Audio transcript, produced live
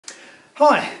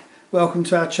Hi, welcome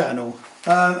to our channel.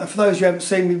 And for those who haven't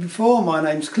seen me before, my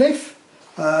name's Cliff,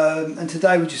 and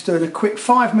today we're just doing a quick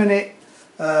 5-minute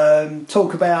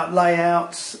talk about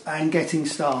layouts and getting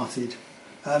started.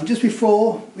 Just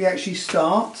before we actually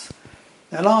start,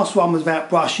 our last one was about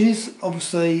brushes.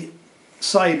 Obviously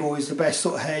sable is the best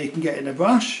sort of hair you can get in a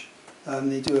brush.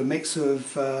 They do a mix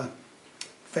of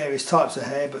various types of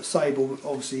hair, but sable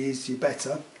obviously is your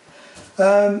better.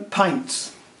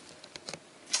 Paints.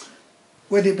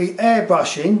 Whether it be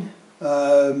airbrushing,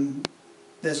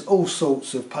 there's all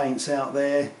sorts of paints out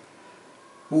there,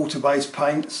 water-based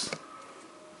paints,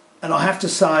 and I have to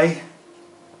say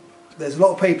there's a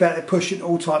lot of people out there pushing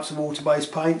all types of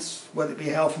water-based paints, whether it be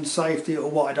health and safety or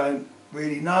what, I don't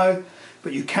really know,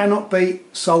 but you cannot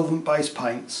beat solvent-based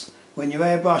paints. When you're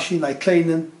airbrushing, they clean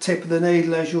the tip of the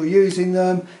needle as you're using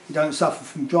them, you don't suffer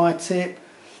from dry tip,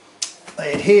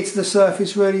 they adhere to the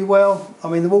surface really well. I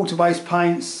mean, the water-based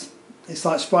paints, it's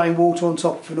like spraying water on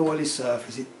top of an oily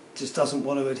surface. It just doesn't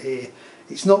want to adhere.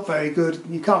 It's not very good.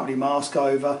 You can't really mask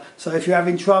over. So if you're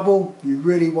having trouble, you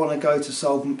really want to go to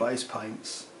solvent-based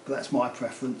paints. But that's my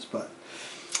preference, but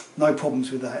no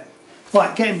problems with that.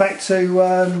 Right, getting back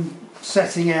to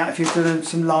setting out if you're doing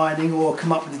some lining or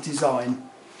come up with a design.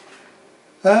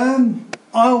 I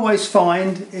always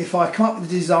find if I come up with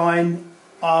a design,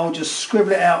 I'll just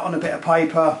scribble it out on a bit of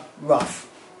paper, rough.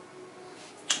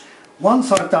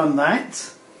 Once I've done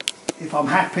that, if I'm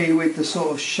happy with the sort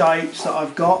of shapes that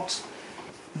I've got,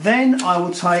 then I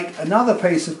will take another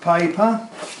piece of paper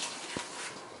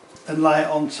and lay it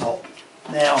on top.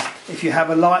 Now, if you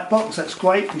have a light box, that's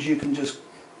great because you can just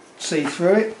see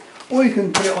through it, or you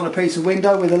can put it on a piece of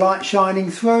window with the light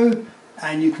shining through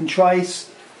and you can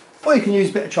trace, or you can use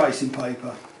a bit of tracing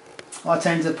paper. I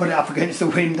tend to put it up against the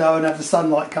window and have the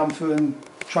sunlight come through and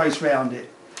trace round it.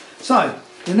 So,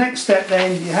 the next step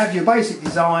then, you have your basic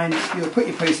design, you'll put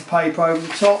your piece of paper over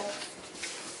the top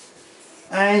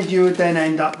and you would then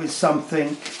end up with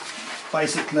something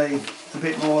basically a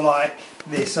bit more like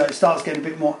this, so it starts getting a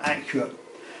bit more accurate.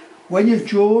 When you've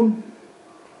drawn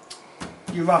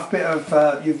your rough bit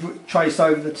of, you've traced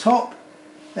over the top,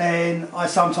 then I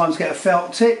sometimes get a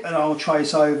felt tip and I'll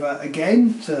trace over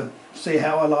again to see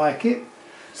how I like it.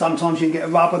 Sometimes you can get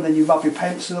a rubber and then you rub your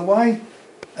pencil away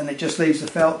and it just leaves the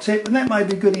felt tip, and that may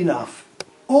be good enough.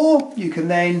 Or you can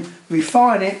then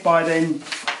refine it by then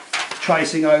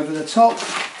tracing over the top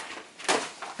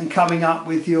and coming up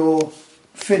with your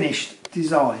finished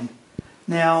design.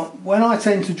 Now, when I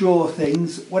tend to draw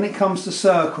things, when it comes to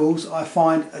circles, I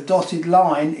find a dotted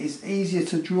line is easier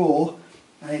to draw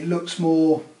and it looks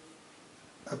more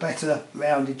a better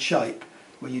rounded shape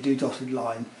when you do dotted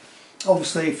line.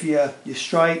 Obviously for your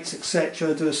straights,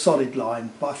 etc., do a solid line,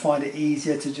 but I find it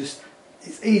easier to it's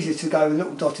easier to go with a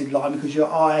little dotted line because your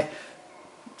eye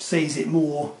sees it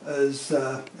more as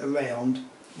a round,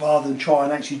 rather than try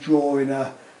and actually draw in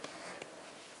a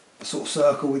sort of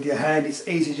circle with your hand. It's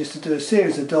easier just to do a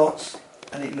series of dots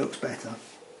and it looks better.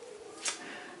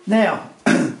 Now,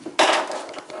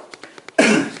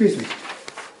 excuse me,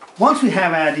 once we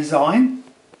have our design,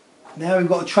 now we've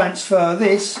got to transfer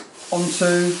this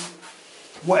onto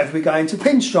whatever we're going to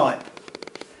pinstripe.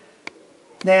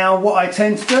 Now what I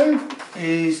tend to do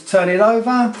is turn it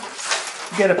over,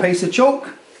 get a piece of chalk.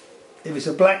 If it's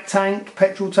a black tank,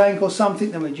 petrol tank or something,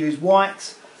 then we'd use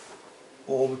white,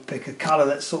 or we'd pick a colour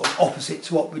that's sort of opposite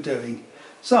to what we're doing.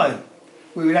 So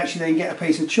we would actually then get a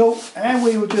piece of chalk and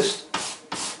we would just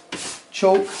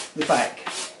chalk the back.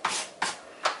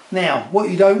 Now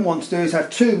what you don't want to do is have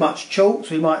too much chalk,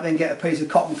 so we might then get a piece of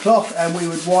cotton cloth and we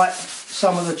would wipe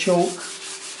some of the chalk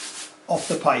off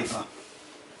the paper.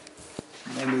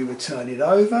 And then we would turn it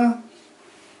over,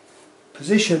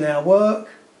 position our work,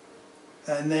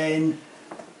 and then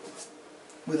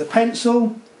with a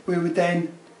pencil we would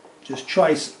then just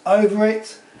trace over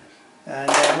it, and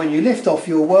then when you lift off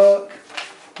your work,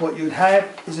 what you'd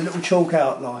have is a little chalk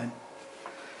outline.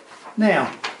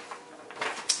 Now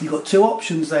you've got two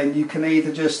options then. You can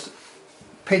either just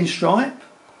pinstripe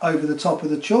over the top of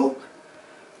the chalk,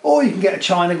 or you can get a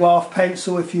China graph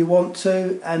pencil if you want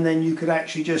to, and then you could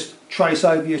actually just trace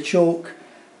over your chalk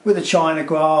with a China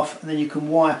graph, and then you can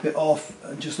wipe it off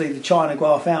and just leave the China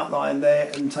graph outline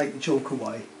there and take the chalk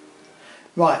away.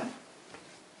 Right,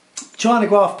 China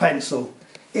graph pencil.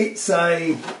 It's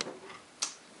a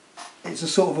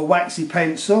sort of a waxy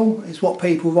pencil. It's what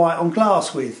people write on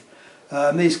glass with.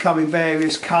 These come in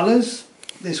various colours.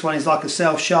 This one is like a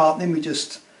self-sharpening. We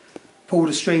just pull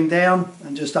the string down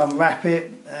and just unwrap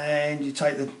it, and you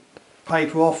take the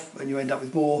paper off and you end up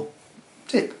with more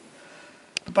tip.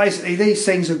 But basically these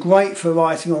things are great for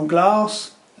writing on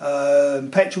glass.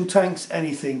 petrol tanks,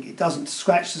 anything. It doesn't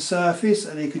scratch the surface,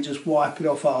 and you can just wipe it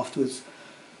off afterwards.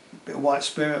 A bit of white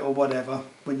spirit or whatever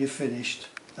when you're finished.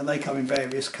 And they come in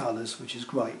various colours, which is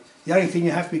great. The only thing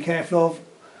you have to be careful of,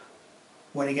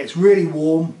 when it gets really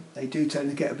warm, they do tend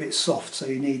to get a bit soft, so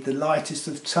you need the lightest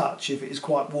of touch if it is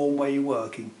quite warm where you're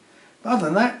working. But other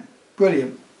than that,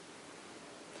 brilliant.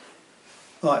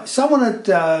 Right, someone had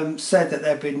said that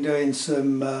they'd been doing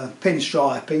some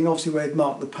pinstriping. Obviously where they'd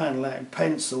marked the panel out in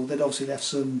pencil, they'd obviously left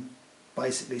some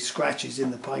basically scratches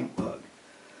in the paintwork.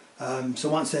 So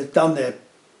once they've done their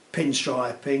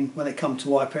pinstriping, when they come to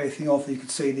wipe everything off, you can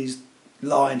see these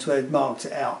lines where they'd marked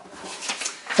it out.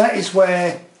 That is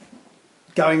where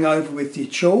going over with your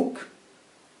chalk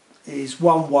is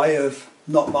one way of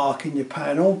not marking your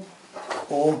panel,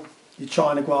 or your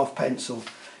China graph pencil.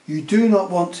 You do not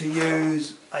want to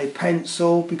use a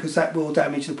pencil because that will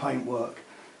damage the paintwork.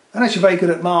 Unless you're very good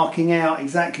at marking out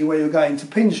exactly where you're going to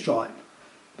pinstripe.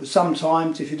 But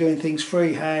sometimes if you're doing things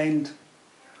freehand,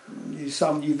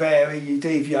 you vary, you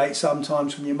deviate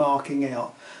sometimes from your marking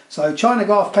out. So China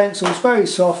graph pencil is very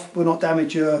soft, will not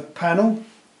damage your panel.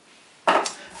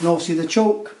 And obviously the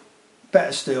chalk,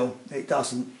 better still, it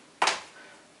doesn't.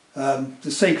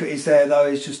 The secret is there though,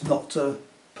 is just not to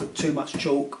put too much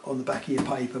chalk on the back of your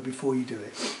paper before you do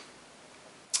it.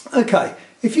 Okay,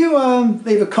 if you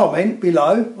leave a comment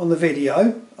below on the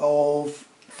video of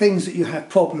things that you have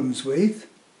problems with,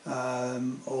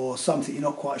 or something you're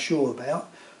not quite sure about,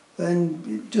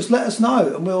 then just let us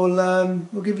know and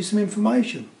we'll give you some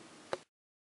information.